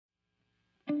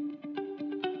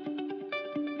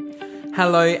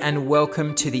Hello and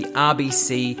welcome to the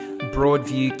RBC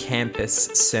Broadview Campus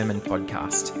Sermon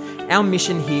Podcast. Our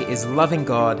mission here is loving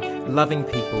God, loving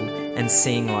people, and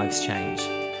seeing lives change.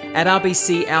 At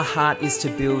RBC, our heart is to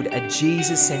build a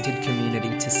Jesus-centered community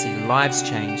to see lives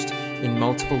changed in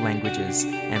multiple languages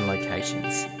and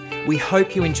locations. We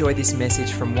hope you enjoy this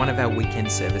message from one of our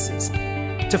weekend services.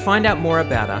 To find out more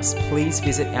about us, please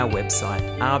visit our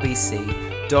website,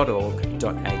 rbc.org.au.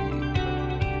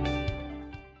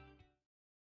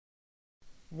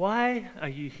 Why are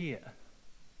you here?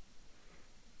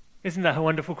 Isn't that a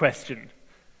wonderful question?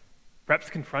 Perhaps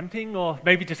confronting or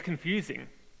maybe just confusing.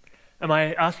 Am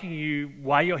I asking you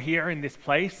why you're here in this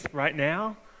place right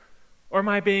now? Or am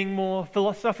I being more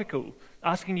philosophical,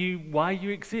 asking you why you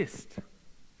exist?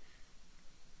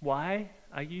 Why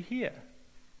are you here?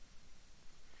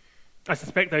 I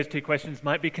suspect those two questions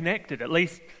might be connected, at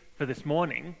least for this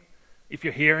morning. If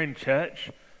you're here in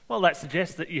church, well, that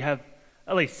suggests that you have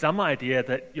at least some idea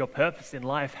that your purpose in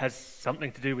life has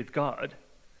something to do with God.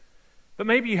 But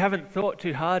maybe you haven't thought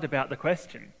too hard about the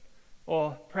question,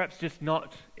 or perhaps just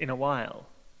not in a while.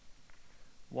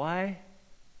 Why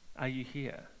are you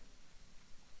here?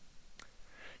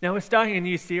 Now, we're starting a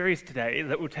new series today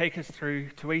that will take us through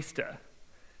to Easter.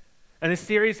 And this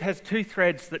series has two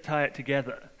threads that tie it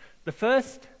together. The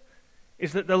first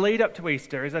is that the lead up to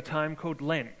Easter is a time called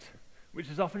Lent, which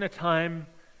is often a time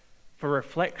for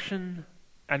reflection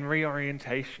and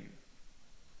reorientation.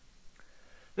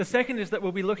 The second is that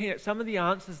we'll be looking at some of the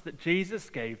answers that Jesus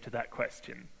gave to that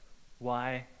question.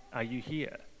 Why are you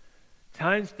here?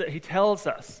 Times that he tells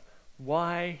us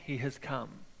why he has come.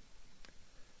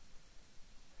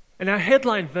 And our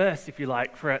headline verse, if you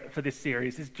like, for this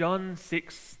series is John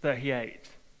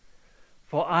 6:38.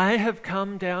 For I have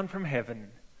come down from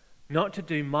heaven, not to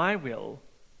do my will,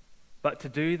 but to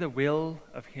do the will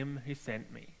of him who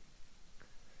sent me.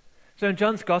 So in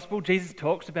John's Gospel, Jesus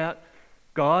talks about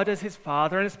God as his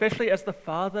Father, and especially as the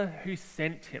Father who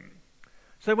sent him.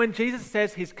 So when Jesus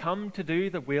says he's come to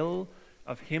do the will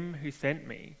of him who sent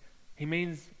me, he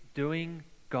means doing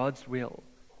God's will.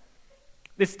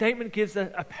 This statement gives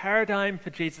a paradigm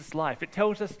for Jesus' life. It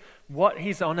tells us what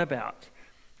he's on about.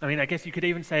 I mean, I guess you could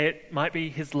even say it might be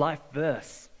his life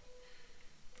verse.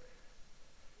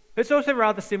 But it's also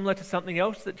rather similar to something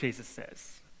else that Jesus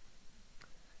says.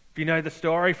 If you know the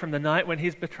story from the night when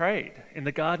he's betrayed in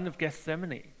the Garden of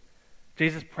Gethsemane,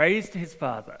 Jesus prays to his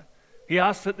Father. He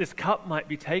asks that this cup might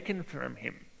be taken from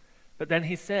him. But then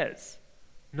he says,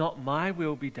 not my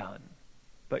will be done,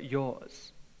 but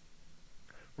yours.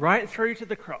 Right through to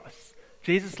the cross,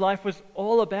 Jesus' life was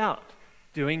all about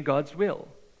doing God's will.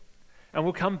 And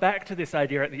we'll come back to this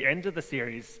idea at the end of the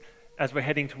series as we're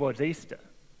heading towards Easter.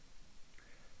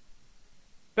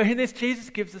 But in this, Jesus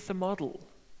gives us a model.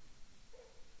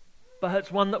 But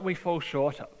it's one that we fall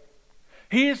short of.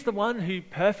 He is the one who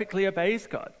perfectly obeys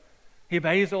God. He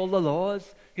obeys all the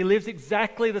laws. He lives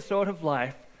exactly the sort of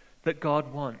life that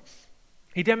God wants.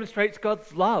 He demonstrates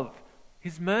God's love,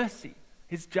 his mercy,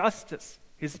 his justice,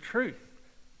 his truth.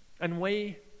 And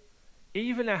we,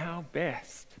 even at our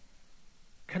best,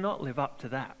 cannot live up to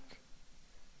that.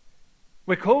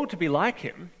 We're called to be like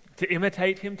him, to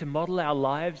imitate him, to model our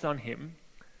lives on him.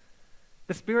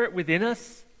 The Spirit within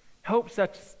us helps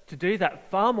us to do that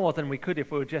far more than we could if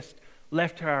we were just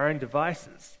left to our own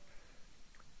devices.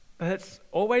 But it's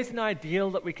always an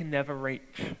ideal that we can never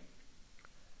reach.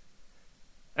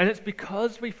 And it's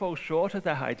because we fall short of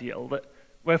that ideal that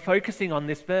we're focusing on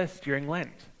this verse during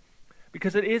Lent.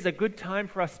 Because it is a good time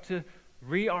for us to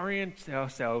reorient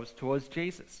ourselves towards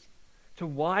Jesus, to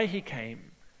why he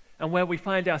came, and where we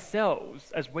find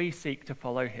ourselves as we seek to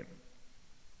follow him.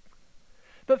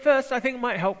 But first, I think it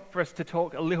might help for us to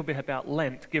talk a little bit about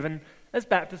Lent, given as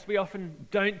Baptists we often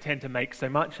don't tend to make so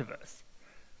much of it.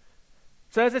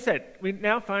 So as I said, we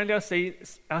now find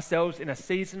ourselves in a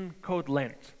season called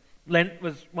Lent. Lent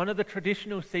was one of the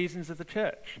traditional seasons of the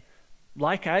church,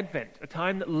 like Advent, a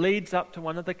time that leads up to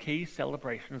one of the key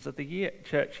celebrations of the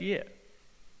church year.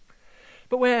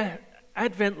 But where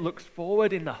Advent looks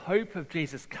forward in the hope of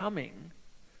Jesus coming,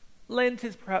 Lent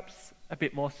is perhaps a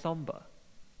bit more somber.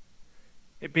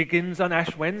 It begins on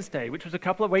Ash Wednesday, which was a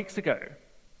couple of weeks ago,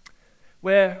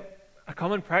 where a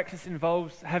common practice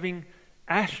involves having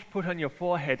ash put on your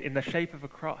forehead in the shape of a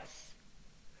cross.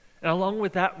 And along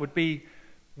with that would be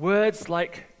words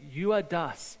like, you are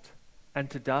dust, and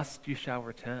to dust you shall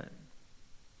return.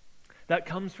 That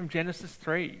comes from Genesis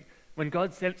 3, when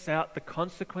God sets out the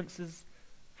consequences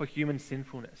for human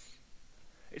sinfulness.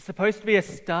 It's supposed to be a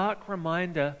stark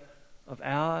reminder of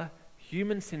our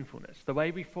human sinfulness, the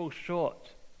way we fall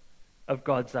short of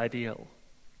God's ideal.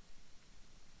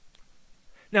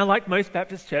 Now, like most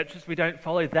Baptist churches, we don't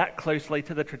follow that closely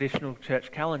to the traditional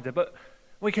church calendar, but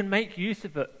we can make use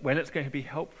of it when it's going to be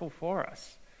helpful for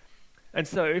us. And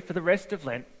so, for the rest of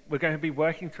Lent, we're going to be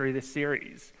working through this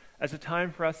series as a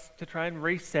time for us to try and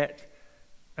reset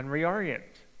and reorient.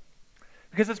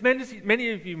 Because as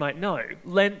many of you might know,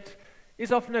 Lent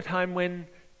is often a time when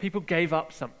people gave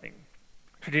up something.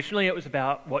 Traditionally, it was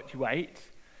about what you ate,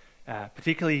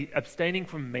 particularly abstaining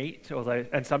from meat,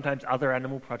 and sometimes other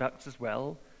animal products as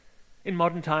well. In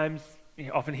modern times,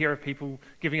 you often hear of people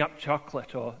giving up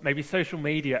chocolate or maybe social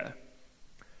media.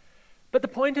 But the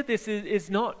point of this is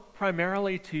not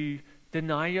primarily to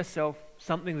deny yourself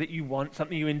something that you want,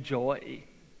 something you enjoy,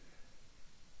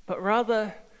 but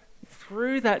rather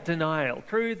through that denial,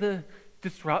 through the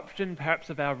disruption perhaps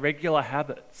of our regular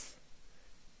habits,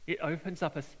 it opens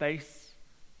up a space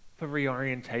for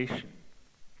reorientation.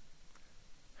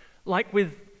 Like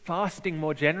with fasting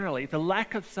more generally, the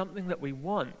lack of something that we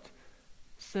want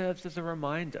serves as a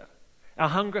reminder. Our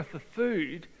hunger for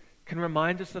food can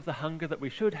remind us of the hunger that we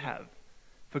should have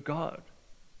for God,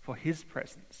 for His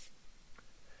presence.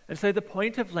 And so the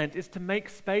point of Lent is to make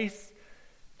space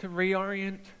to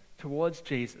reorient towards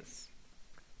Jesus.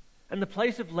 And the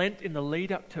place of Lent in the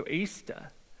lead up to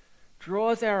Easter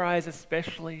draws our eyes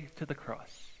especially to the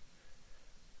cross,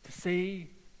 to see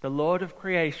the Lord of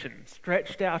creation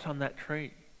stretched out on that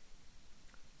tree.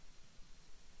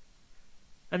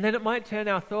 And then it might turn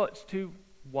our thoughts to,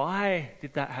 why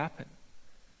did that happen?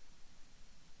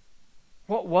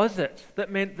 What was it that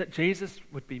meant that Jesus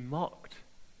would be mocked,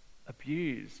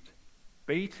 abused,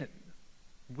 beaten,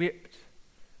 whipped,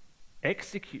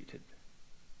 executed?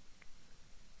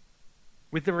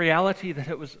 With the reality that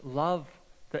it was love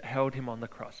that held him on the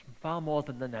cross, far more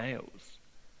than the nails.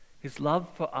 His love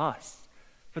for us,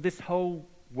 for this whole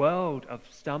world of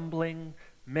stumbling,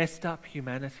 messed up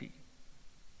humanity.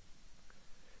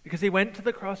 Because he went to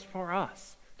the cross for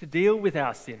us, to deal with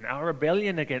our sin, our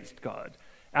rebellion against God,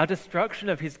 our destruction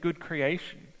of His good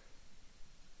creation.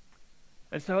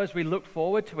 And so as we look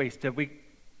forward to Easter, we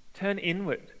turn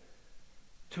inward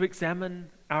to examine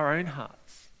our own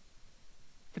hearts,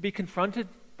 to be confronted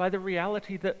by the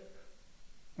reality that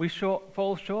we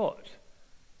fall short.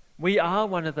 We are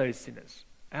one of those sinners.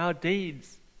 Our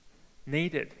deeds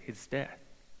needed His death.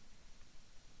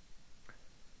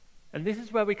 And this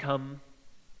is where we come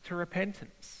to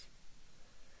repentance.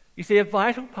 You see, a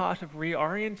vital part of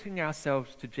reorienting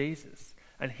ourselves to Jesus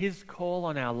and His call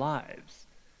on our lives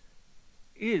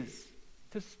is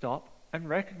to stop and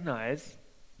recognize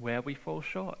where we fall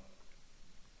short.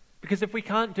 Because if we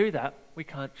can't do that, we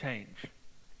can't change.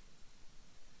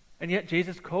 And yet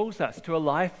Jesus calls us to a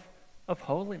life of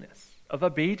holiness, of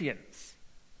obedience.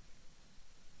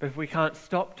 But if we can't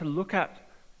stop to look at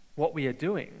what we are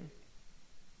doing,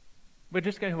 we're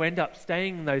just going to end up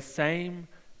staying in those same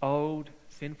old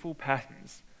sinful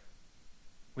patterns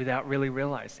without really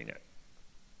realizing it.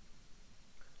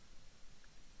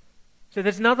 So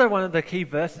there's another one of the key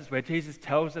verses where Jesus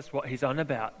tells us what He's on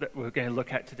about that we're going to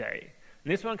look at today.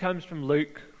 And this one comes from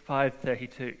Luke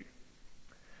 5:32.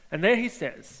 And there He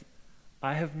says,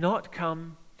 "I have not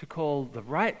come to call the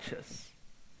righteous,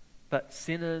 but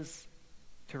sinners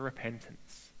to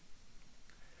repentance."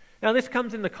 Now this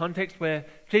comes in the context where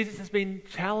Jesus has been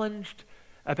challenged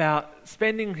about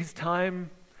spending His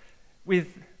time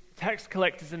with tax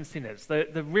collectors and sinners,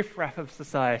 the riffraff of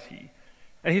society.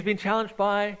 And He's been challenged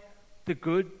by the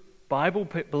good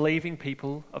Bible-believing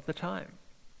people of the time.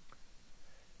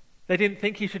 They didn't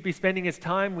think He should be spending His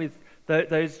time with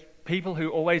those people who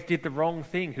always did the wrong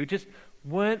thing, who just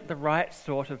weren't the right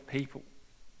sort of people.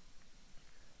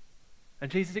 And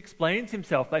Jesus explains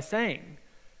Himself by saying,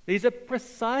 these are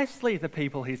precisely the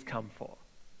people He's come for.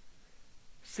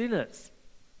 Sinners,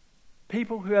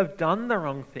 people who have done the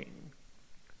wrong thing,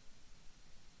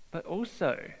 but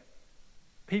also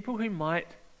people who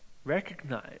might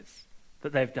recognize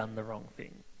that they've done the wrong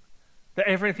thing, that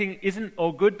everything isn't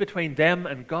all good between them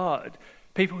and God,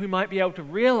 people who might be able to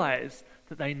realize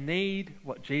that they need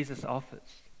what Jesus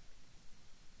offers.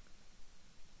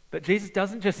 But Jesus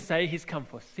doesn't just say He's come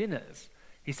for sinners.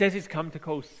 He says He's come to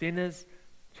call sinners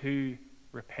to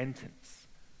repentance.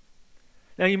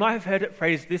 Now you might have heard it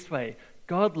phrased this way: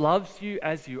 God loves you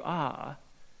as you are,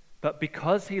 but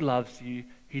because He loves you,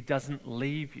 He doesn't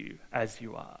leave you as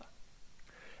you are.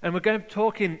 And we're going to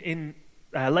talk in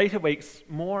later weeks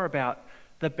more about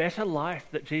the better life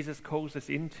that Jesus calls us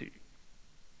into.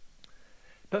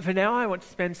 But for now, I want to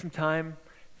spend some time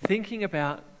thinking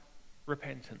about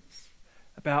repentance,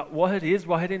 about what it is,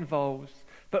 what it involves,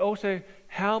 but also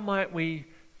how might we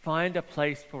find a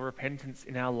place for repentance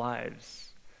in our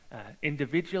lives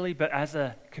individually, but as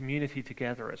a community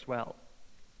together as well.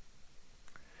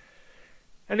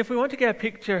 And if we want to get a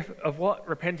picture of what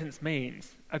repentance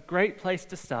means, a great place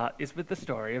to start is with the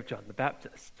story of John the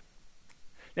Baptist.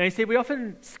 Now, you see, we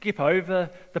often skip over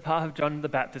the part of John the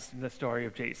Baptist in the story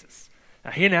of Jesus.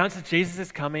 He announces Jesus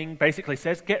is coming, basically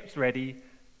says, get ready.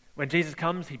 When Jesus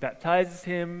comes, he baptizes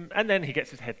him, and then he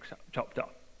gets his head chopped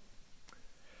off.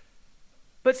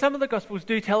 But some of the Gospels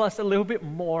do tell us a little bit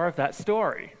more of that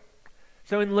story.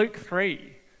 So in Luke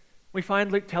 3, we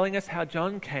find Luke telling us how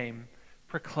John came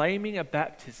proclaiming a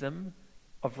baptism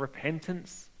of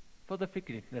repentance for the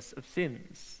forgiveness of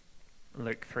sins.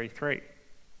 Luke 3:3.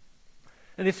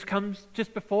 And this comes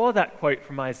just before that quote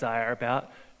from Isaiah about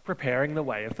preparing the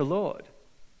way of the Lord.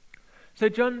 So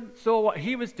John saw what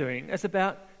he was doing as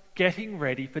about getting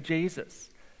ready for Jesus,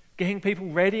 getting people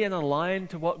ready and aligned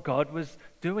to what God was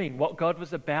doing, what God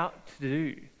was about to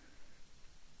do.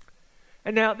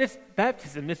 And now this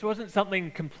baptism, this wasn't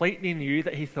something completely new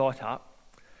that he thought up.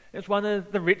 It's one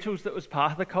of the rituals that was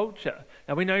part of the culture.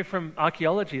 Now we know from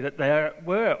archaeology that there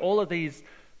were all of these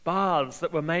baths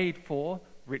that were made for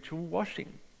ritual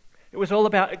washing. It was all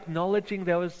about acknowledging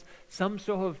there was some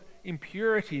sort of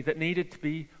impurity that needed to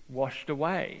be washed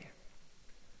away.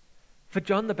 For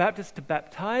John the Baptist to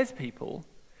baptize people,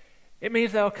 it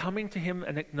means they were coming to him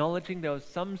and acknowledging there was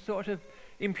some sort of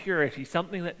impurity,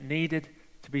 something that needed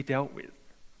to be dealt with.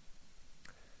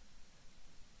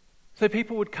 So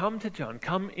people would come to John,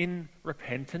 come in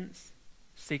repentance,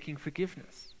 seeking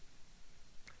forgiveness.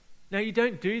 Now you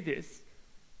don't do this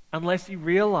unless you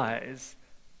realize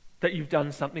that you've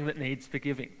done something that needs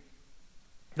forgiving,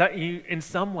 that you in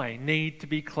some way need to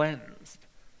be cleansed.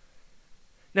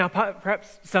 Now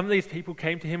perhaps some of these people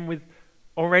came to him with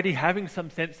already having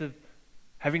some sense of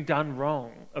having done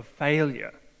wrong, of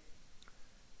failure.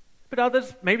 But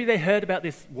others, maybe they heard about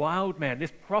this wild man,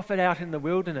 this prophet out in the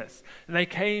wilderness, and they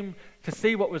came to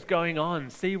see what was going on,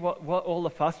 see what all the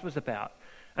fuss was about.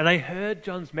 And they heard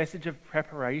John's message of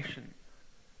preparation,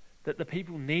 that the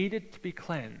people needed to be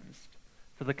cleansed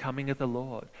for the coming of the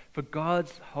Lord, for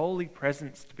God's holy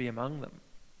presence to be among them.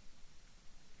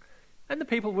 And the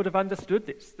people would have understood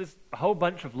this. There's a whole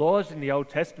bunch of laws in the Old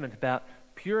Testament about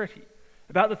purity,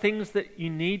 about the things that you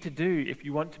need to do if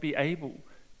you want to be able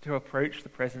to approach the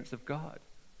presence of God.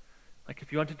 Like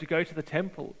if you wanted to go to the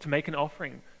temple to make an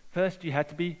offering, first you had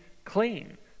to be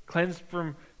clean, cleansed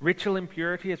from ritual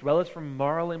impurity as well as from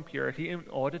moral impurity in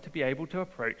order to be able to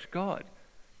approach God.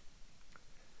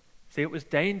 See, it was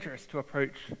dangerous to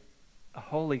approach a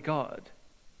holy God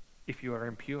if you are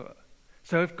impure.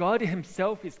 So if God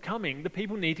himself is coming, the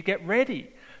people need to get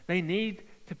ready. They need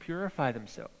to purify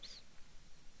themselves.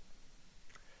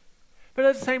 But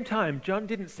at the same time, John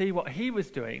didn't see what he was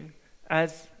doing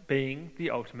as being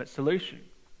the ultimate solution.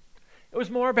 It was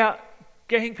more about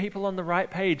getting people on the right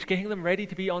page, getting them ready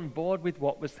to be on board with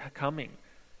what was coming.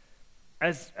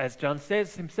 As John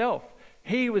says himself,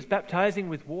 he was baptizing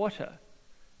with water,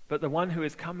 but the one who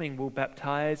is coming will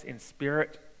baptize in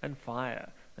spirit and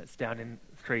fire. That's down in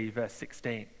 3 verse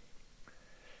 16.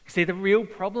 See, the real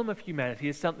problem of humanity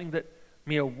is something that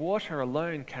mere water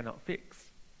alone cannot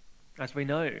fix, as we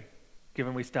know,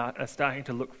 given we are starting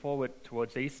to look forward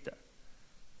towards Easter.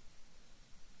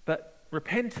 But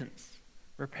repentance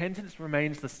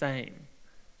remains the same,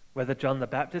 whether John the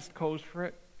Baptist calls for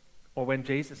it or when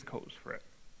Jesus calls for it.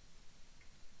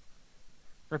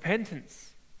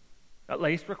 Repentance, at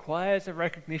least, requires a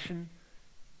recognition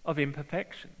of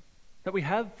imperfection, that we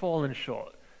have fallen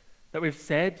short, that we've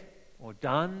said or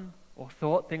done or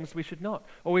thought things we should not,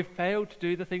 or we've failed to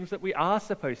do the things that we are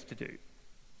supposed to do.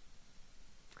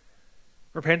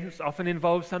 Repentance often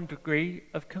involves some degree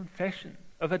of confession,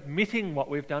 of admitting what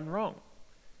we've done wrong.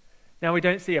 Now, we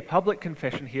don't see a public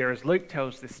confession here as Luke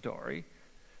tells this story,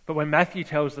 but when Matthew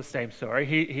tells the same story,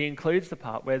 he includes the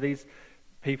part where these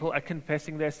people are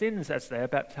confessing their sins as they are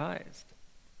baptized.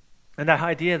 And that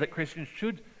idea that Christians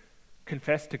should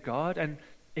confess to God and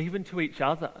even to each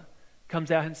other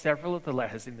comes out in several of the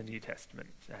letters in the New Testament,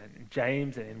 and in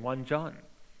James and in 1 John.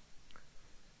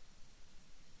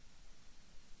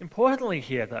 Importantly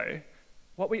here, though,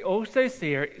 what we also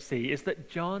see is that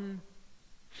John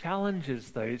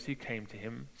challenges those who came to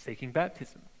him seeking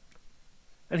baptism.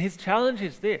 And his challenge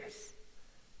is this: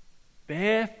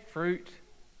 bear fruit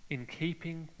in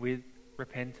keeping with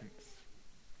repentance.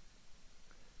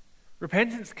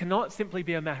 Repentance cannot simply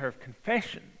be a matter of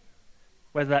confession,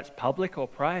 whether that's public or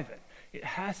private. It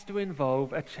has to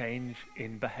involve a change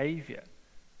in behavior.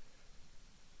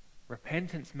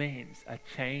 Repentance means a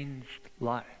changed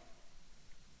life.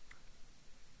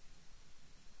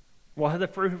 What are the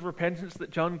fruit of repentance that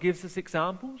John gives us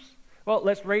examples? Well,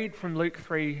 let's read from Luke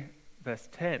 3, verse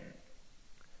 10.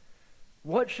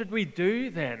 "What should we do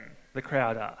then?" the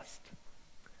crowd asked.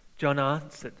 John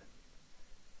answered,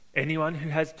 "Anyone who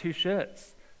has 2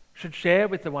 shirts should share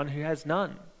with the one who has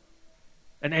none,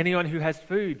 and anyone who has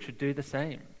food should do the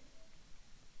same."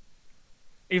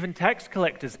 Even tax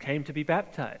collectors came to be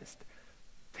baptized.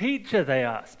 "Teacher," they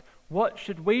asked, "what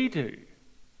should we do?"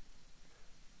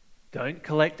 "Don't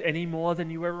collect any more than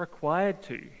you are required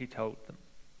to," he told them.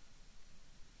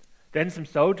 Then some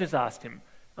soldiers asked him,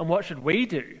 "And what should we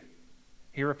do?"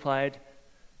 He replied,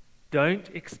 "Don't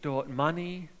extort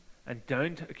money and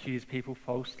don't accuse people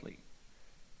falsely.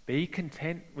 Be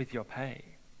content with your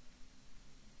pay."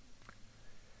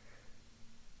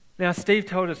 Now, Steve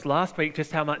told us last week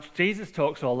just how much Jesus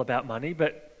talks all about money,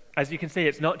 but as you can see,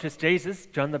 it's not just Jesus.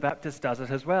 John the Baptist does it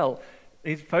as well.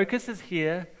 His focus is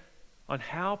here on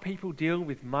how people deal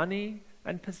with money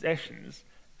and possessions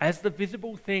as the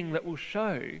visible thing that will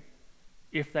show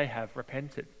if they have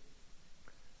repented.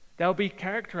 They'll be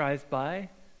characterized by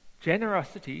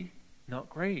generosity, not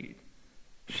greed,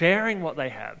 sharing what they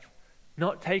have,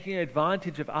 not taking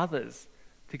advantage of others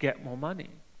to get more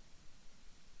money.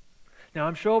 Now,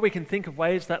 I'm sure we can think of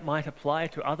ways that might apply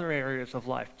to other areas of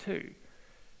life too,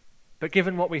 but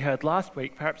given what we heard last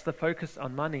week, perhaps the focus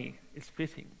on money is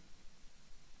fitting.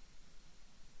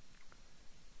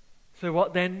 So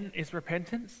what then is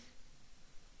repentance?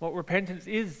 Well, repentance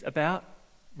is about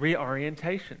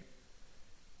reorientation.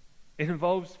 It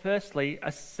involves, firstly,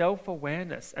 a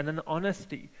self-awareness and an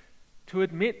honesty to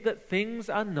admit that things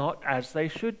are not as they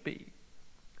should be,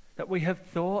 that we have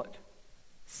thought,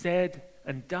 said,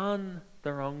 and done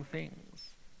the wrong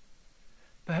things.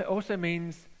 But it also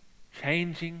means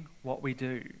changing what we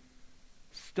do,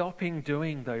 stopping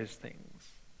doing those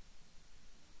things.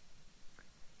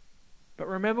 But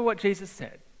remember what Jesus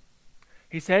said.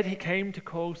 He said he came to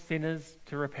call sinners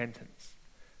to repentance.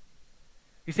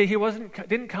 You see, he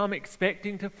didn't come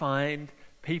expecting to find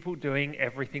people doing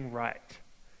everything right.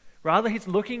 Rather, he's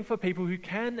looking for people who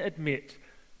can admit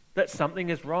that something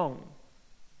is wrong,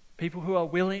 people who are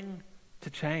willing to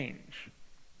change.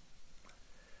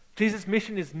 Jesus'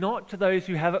 mission is not to those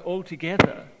who have it all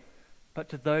together, but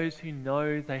to those who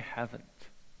know they haven't.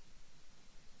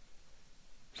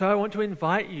 So I want to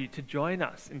invite you to join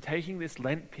us in taking this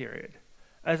Lent period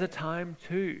as a time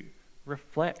to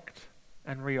reflect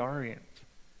and reorient,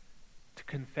 to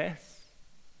confess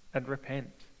and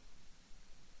repent,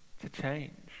 to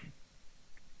change.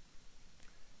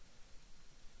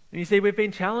 And you see, we've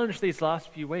been challenged these last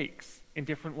few weeks in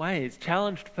different ways.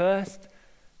 Challenged first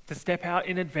to step out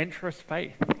in adventurous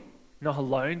faith, not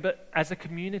alone, but as a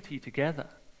community together.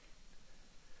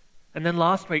 And then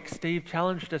last week, Steve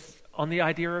challenged us on the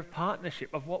idea of partnership,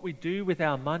 of what we do with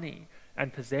our money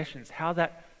and possessions, how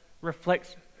that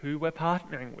reflects who we're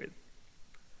partnering with,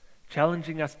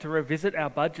 challenging us to revisit our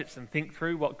budgets and think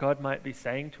through what God might be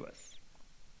saying to us.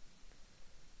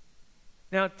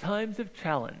 Now, times of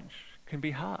challenge can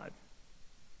be hard.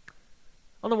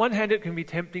 On the one hand, it can be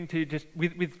tempting to just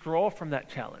withdraw from that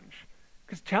challenge,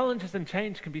 because challenges and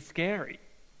change can be scary.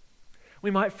 We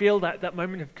might feel that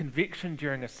moment of conviction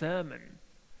during a sermon,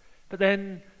 but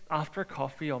then after a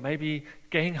coffee or maybe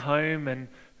getting home and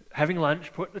having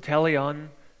lunch, put the telly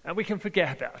on, and we can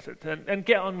forget about it and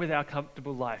get on with our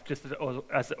comfortable life just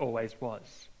as it always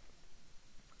was.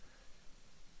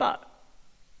 But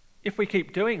if we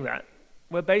keep doing that,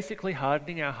 we're basically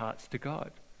hardening our hearts to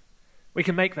God. We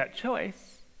can make that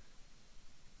choice,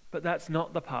 but that's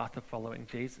not the path of following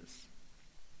Jesus.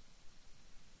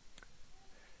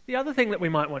 The other thing that we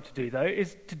might want to do, though,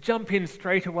 is to jump in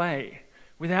straight away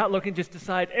without looking, just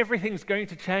decide everything's going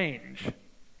to change.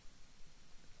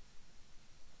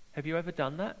 Have you ever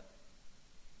done that?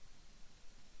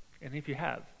 And if you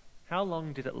have, how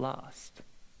long did it last?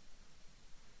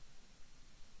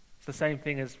 It's the same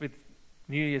thing as with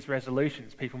New Year's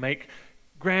resolutions. People make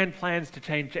grand plans to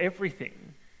change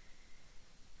everything,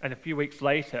 and a few weeks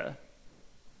later,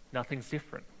 nothing's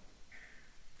different.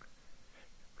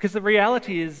 Because the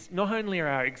reality is, not only are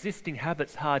our existing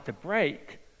habits hard to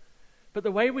break, but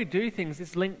the way we do things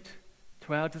is linked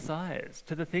to our desires,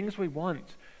 to the things we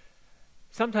want,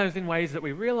 sometimes in ways that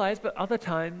we realize, but other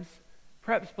times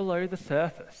perhaps below the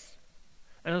surface.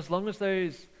 And as long as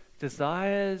those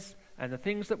desires and the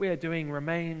things that we are doing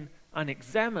remain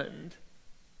unexamined,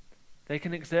 they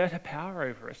can exert a power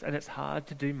over us, and it's hard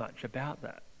to do much about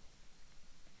that.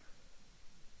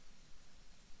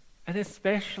 And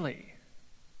especially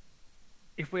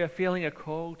if we are feeling a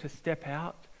call to step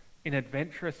out in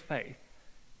adventurous faith,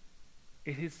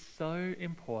 it is so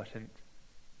important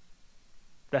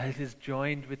that it is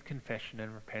joined with confession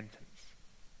and repentance.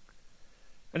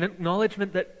 An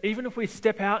acknowledgement that even if we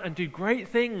step out and do great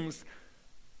things,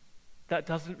 that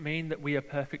doesn't mean that we are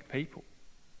perfect people.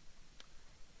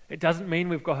 It doesn't mean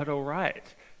we've got it all right.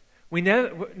 We'll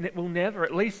never,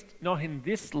 at least not in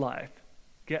this life,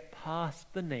 get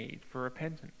past the need for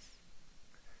repentance.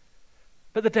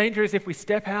 But the danger is if we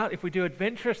step out, if we do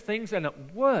adventurous things and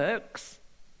it works,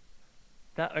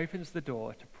 that opens the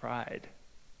door to pride.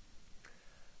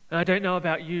 And I don't know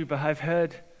about you, but I've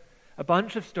heard a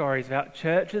bunch of stories about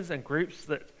churches and groups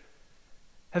that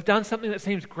have done something that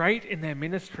seems great in their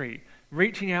ministry,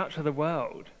 reaching out to the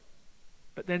world,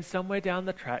 but then somewhere down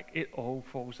the track it all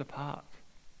falls apart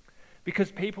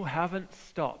because people haven't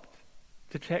stopped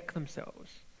to check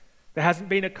themselves. There hasn't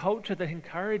been a culture that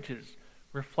encourages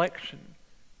reflection,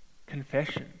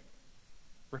 confession,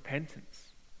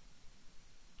 repentance.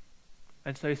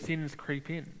 And so sins creep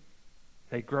in,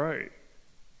 they grow,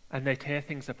 and they tear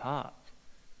things apart.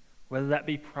 Whether that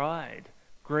be pride,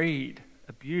 greed,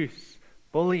 abuse,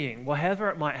 bullying, whatever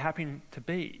it might happen to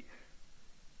be.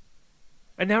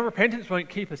 And now repentance won't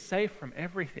keep us safe from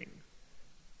everything.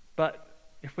 But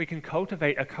if we can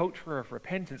cultivate a culture of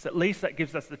repentance, at least that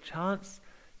gives us the chance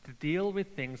to deal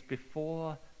with things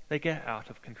before they get out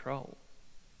of control.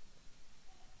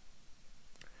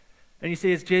 And you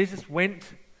see, as Jesus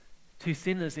went to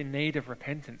sinners in need of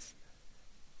repentance,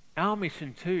 our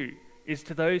mission too is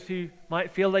to those who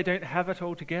might feel they don't have it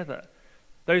all together,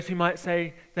 those who might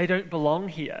say they don't belong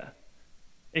here,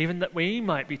 even that we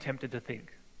might be tempted to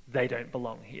think they don't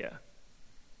belong here.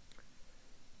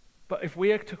 But if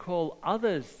we are to call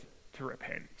others to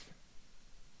repent,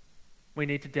 we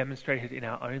need to demonstrate it in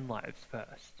our own lives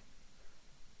first.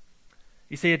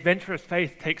 You see, adventurous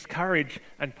faith takes courage,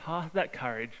 and part of that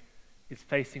courage is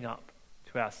facing up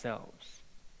to ourselves.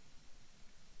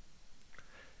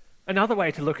 Another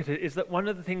way to look at it is that one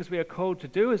of the things we are called to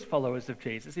do as followers of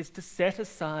Jesus is to set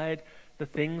aside the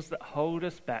things that hold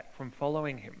us back from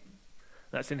following him.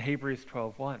 That's in Hebrews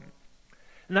 12:1.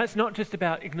 And that's not just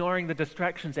about ignoring the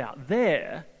distractions out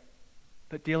there,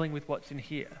 but dealing with what's in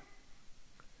here.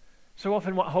 So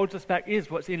often what holds us back is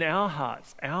what's in our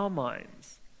hearts, our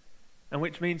minds, and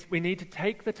which means we need to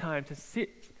take the time to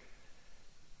sit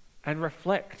and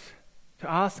reflect, to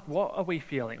ask, what are we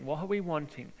feeling? What are we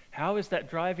wanting? How is that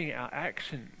driving our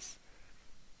actions?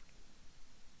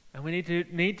 And we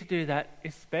need to do that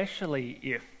especially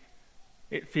if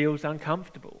it feels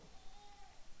uncomfortable.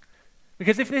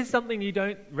 Because if there's something you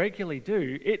don't regularly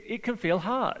do, it can feel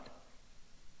hard.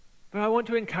 But I want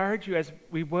to encourage you as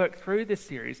we work through this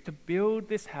series to build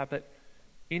this habit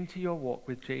into your walk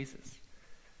with Jesus,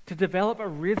 to develop a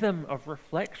rhythm of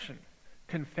reflection,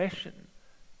 confession,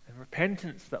 and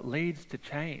repentance that leads to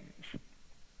change.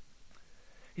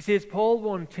 You see, as Paul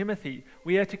warned Timothy,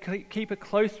 we are to keep a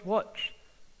close watch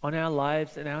on our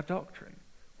lives and our doctrine,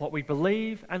 what we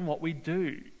believe and what we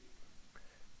do.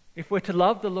 If we're to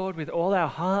love the Lord with all our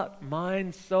heart,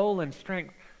 mind, soul, and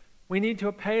strength, we need to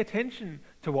pay attention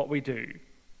to what we do,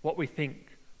 what we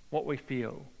think, what we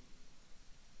feel,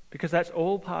 because that's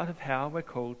all part of how we're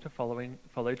called to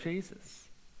follow Jesus.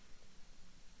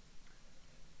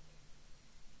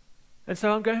 And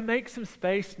so I'm going to make some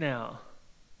space now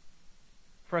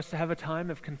for us to have a time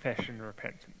of confession and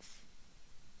repentance.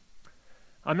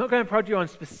 I'm not going to prod you on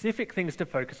specific things to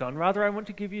focus on. Rather, I want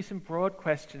to give you some broad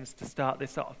questions to start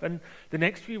this off. And the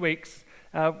next few weeks,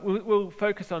 we'll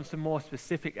focus on some more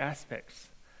specific aspects.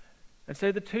 And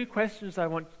so the two questions I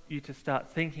want you to start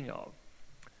thinking of.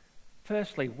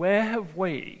 Firstly, where have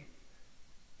we,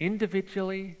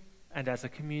 individually and as a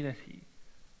community,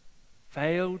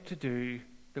 failed to do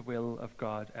the will of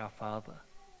God our Father?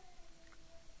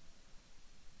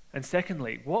 And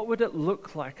secondly, what would it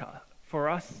look like for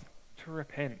us to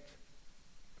repent?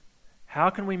 How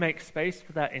can we make space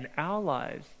for that in our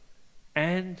lives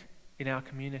and in our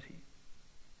community?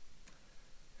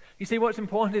 You see, what's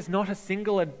important is not a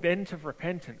single event of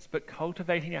repentance, but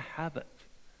cultivating a habit.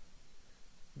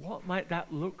 What might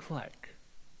that look like?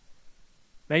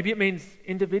 Maybe it means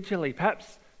individually,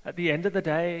 perhaps at the end of the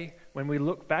day, when we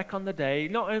look back on the day,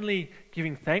 not only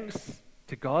giving thanks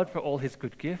to God for all his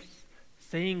good gifts,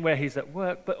 seeing where he's at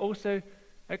work, but also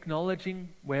acknowledging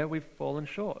where we've fallen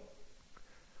short.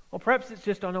 Or perhaps it's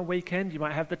just on a weekend you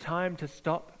might have the time to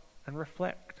stop and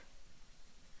reflect.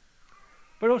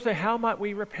 But also, how might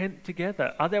we repent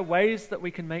together? Are there ways that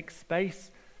we can make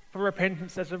space for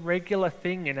repentance as a regular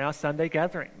thing in our Sunday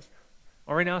gatherings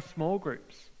or in our small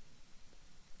groups?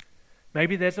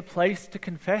 Maybe there's a place to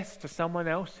confess to someone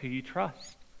else who you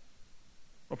trust.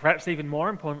 Or perhaps even more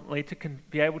importantly, to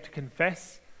be able to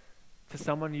confess to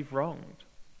someone you've wronged.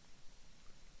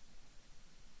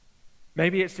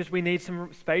 Maybe it's just we need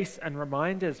some space and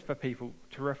reminders for people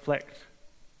to reflect,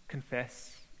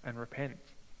 confess, and repent.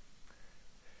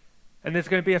 And there's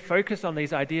going to be a focus on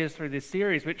these ideas through this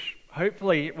series, which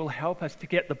hopefully will help us to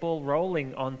get the ball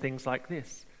rolling on things like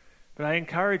this. But I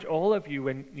encourage all of you,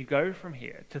 when you go from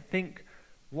here, to think,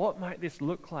 what might this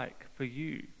look like for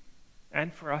you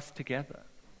and for us together?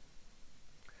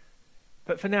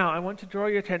 But for now, I want to draw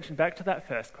your attention back to that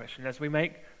first question as we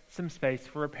make some space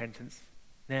for repentance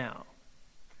now.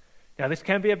 Now, this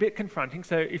can be a bit confronting,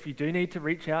 so if you do need to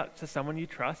reach out to someone you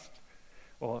trust,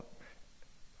 or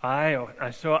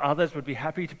I'm sure others would be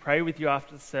happy to pray with you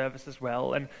after the service as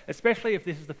well, and especially if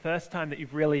this is the first time that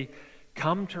you've really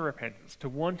come to repentance, to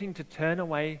wanting to turn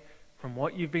away from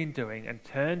what you've been doing and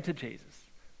turn to Jesus.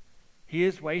 He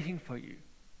is waiting for you,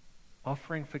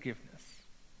 offering forgiveness.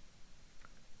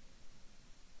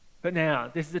 But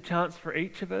now, this is a chance for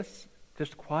each of us,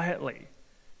 just quietly,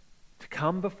 to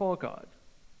come before God,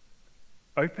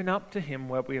 open up to Him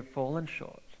where we have fallen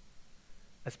short,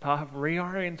 as part of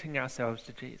reorienting ourselves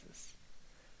to Jesus,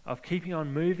 of keeping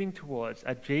on moving towards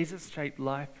a Jesus-shaped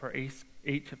life for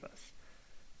each of us,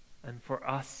 and for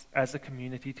us as a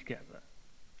community together.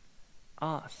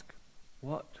 Ask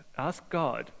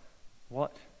God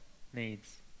what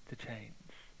needs to change.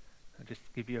 I'll just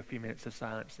give you a few minutes of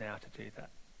silence now to do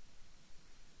that.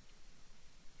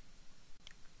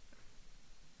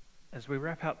 As we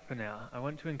wrap up for now, I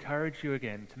want to encourage you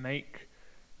again to make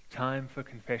time for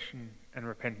confession and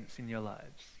repentance in your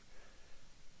lives.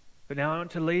 But now I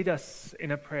want to lead us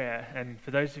in a prayer, and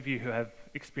for those of you who have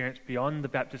experience beyond the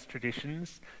Baptist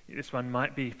traditions, this one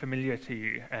might be familiar to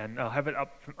you, and I'll have it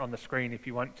up on the screen if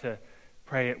you want to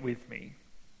pray it with me.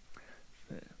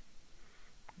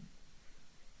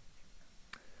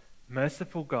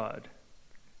 Merciful God,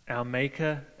 our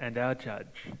Maker and our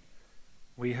Judge,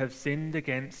 we have sinned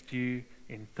against you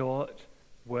in thought,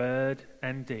 word,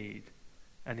 and deed,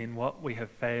 and in what we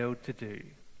have failed to do.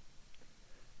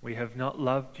 We have not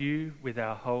loved you with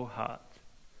our whole heart.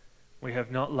 We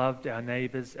have not loved our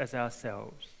neighbours as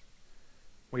ourselves.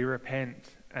 We repent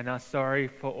and are sorry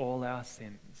for all our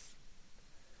sins.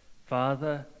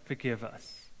 Father, forgive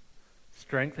us.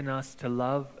 Strengthen us to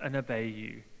love and obey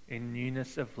you in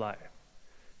newness of life,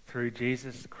 through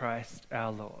Jesus Christ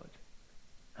our Lord.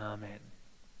 Amen.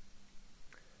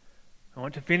 I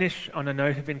want to finish on a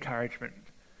note of encouragement.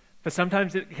 For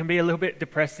sometimes it can be a little bit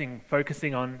depressing,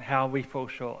 focusing on how we fall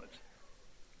short.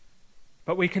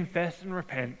 But we confess and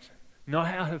repent, not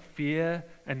out of fear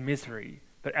and misery,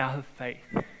 but out of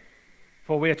faith.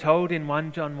 For we are told in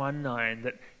 1 John 1:9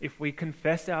 that if we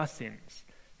confess our sins,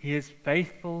 He is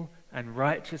faithful and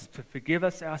righteous to forgive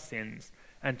us our sins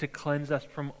and to cleanse us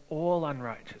from all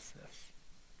unrighteousness.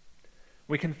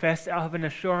 We confess out of an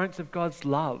assurance of God's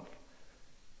love,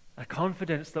 a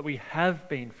confidence that we have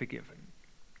been forgiven.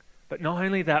 But not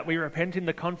only that, we repent in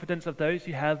the confidence of those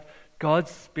who have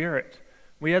God's Spirit.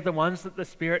 We are the ones that the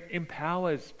Spirit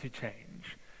empowers to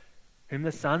change. Whom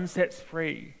the Son sets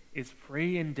free is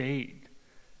free indeed.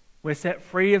 We're set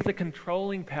free of the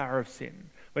controlling power of sin.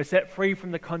 We're set free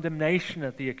from the condemnation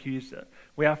of the accuser.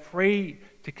 We are free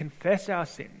to confess our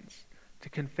sins, to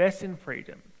confess in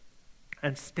freedom,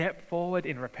 and step forward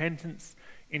in repentance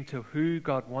into who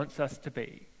God wants us to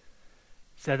be,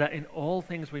 so that in all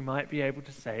things we might be able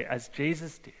to say, as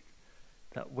Jesus did,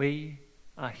 that we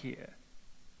are here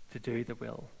to do the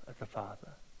will of the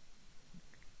Father.